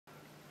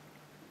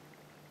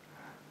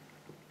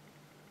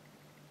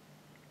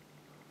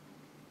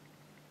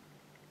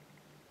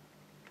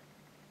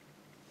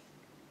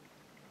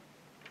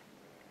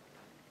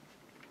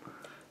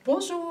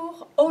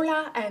Bonjour,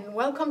 hola, and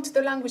welcome to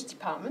the language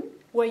department,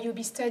 where you'll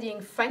be studying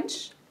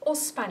French or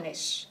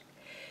Spanish.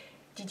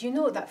 Did you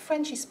know that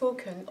French is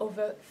spoken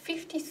over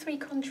 53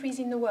 countries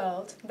in the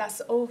world?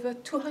 That's over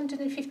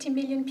 250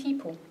 million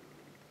people.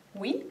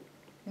 Oui?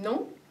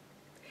 Non?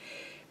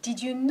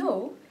 Did you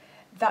know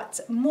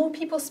that more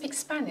people speak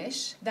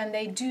Spanish than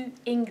they do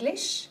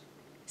English?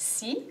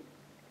 Si?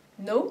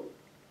 No?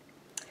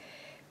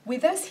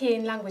 With us here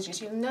in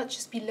Languages, you'll not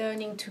just be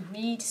learning to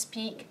read,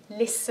 speak,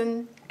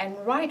 listen and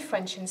write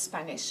French and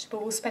Spanish,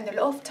 but we'll spend a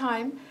lot of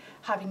time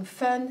having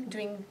fun,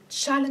 doing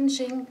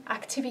challenging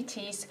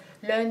activities,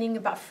 learning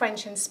about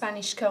French and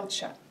Spanish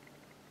culture.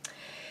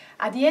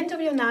 At the end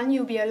of your NAN,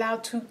 you'll be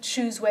allowed to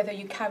choose whether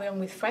you carry on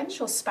with French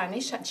or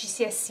Spanish at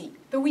GCSE.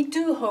 But we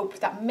do hope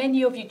that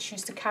many of you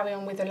choose to carry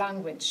on with the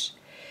language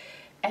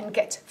and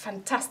get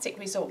fantastic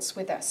results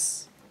with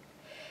us.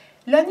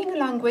 Learning a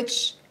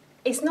language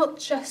is not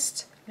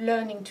just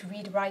learning to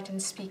read, write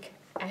and speak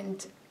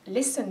and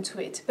listen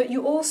to it, but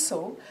you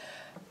also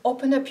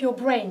open up your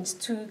brains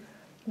to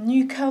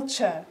new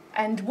culture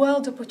and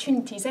world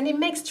opportunities, and it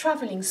makes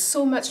traveling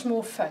so much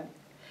more fun.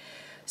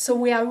 So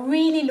we are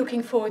really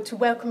looking forward to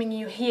welcoming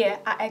you here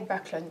at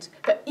Egbacland,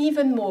 but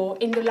even more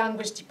in the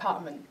language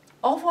department.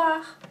 Au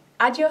revoir,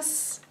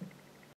 adios.